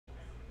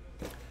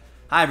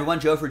Hi everyone,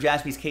 Joe for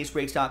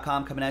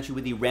JaspysCaseBreaks.com coming at you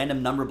with the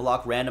random number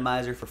block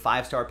randomizer for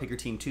 5-star Picker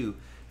Team 2,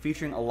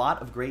 featuring a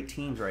lot of great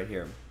teams right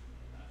here.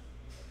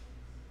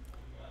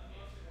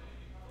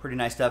 Pretty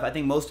nice stuff. I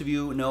think most of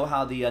you know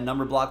how the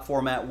number block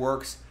format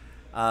works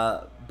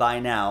by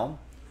now.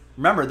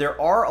 Remember, there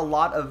are a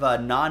lot of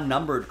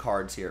non-numbered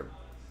cards here.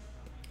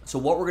 So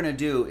what we're going to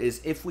do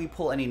is if we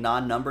pull any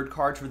non-numbered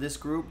cards for this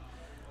group,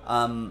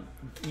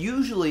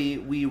 usually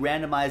we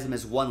randomize them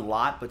as one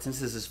lot, but since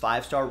this is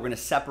 5-star, we're going to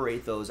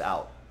separate those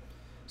out.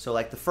 So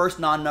like the first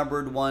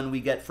non-numbered one we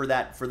get for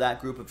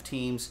that group of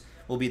teams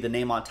will be the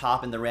name on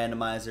top in the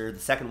randomizer. The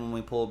second one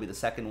we pull will be the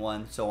second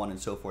one, so on and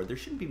so forth. There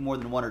shouldn't be more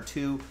than one or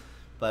two,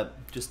 but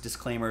just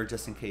disclaimer,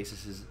 just in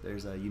case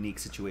there's a unique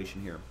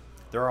situation here.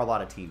 There are a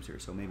lot of teams here,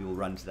 so maybe we'll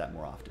run into that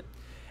more often.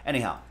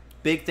 Anyhow,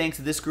 big thanks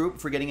to this group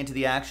for getting into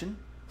the action.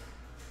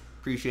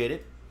 Appreciate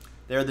it.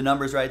 There are the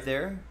numbers right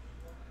there.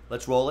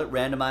 Let's roll it,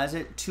 randomize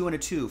it. 2 and a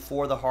 2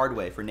 for the hard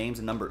way for names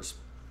and numbers.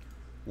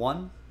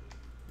 1,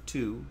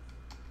 2,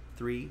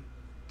 3,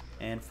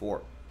 and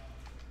 4.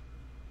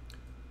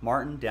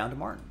 Martin down to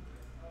Martin.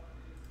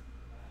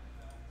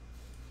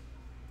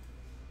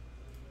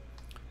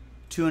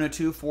 2 and a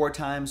 2 4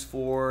 times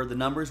for the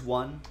numbers.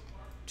 1,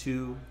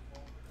 2,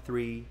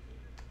 3,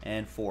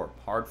 and 4.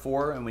 Hard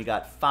 4, and we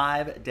got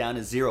 5 down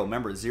to 0.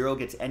 Remember, 0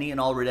 gets any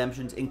and all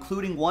redemptions,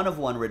 including 1 of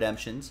 1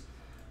 redemptions.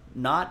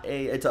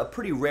 It's a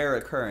pretty rare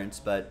occurrence,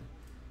 but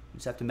you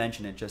just have to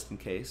mention it just in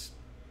case.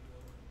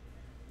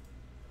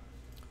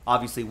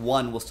 Obviously,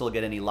 1 will still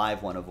get any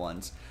live 1 of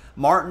 1s.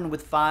 Martin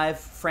with 5,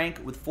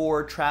 Frank with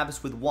 4,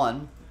 Travis with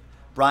 1,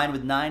 Brian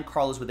with 9,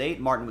 Carlos with 8,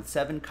 Martin with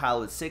 7, Kyle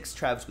with 6,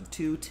 Travis with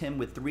 2, Tim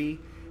with 3,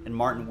 and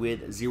Martin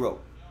with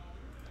 0.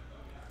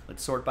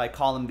 Let's sort by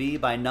column B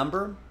by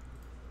number.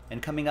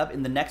 And coming up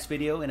in the next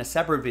video, in a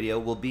separate video,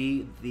 will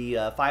be the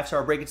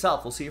 5-star break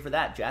itself. We'll see you for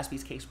that.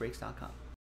 JaspysCaseBreaks.com.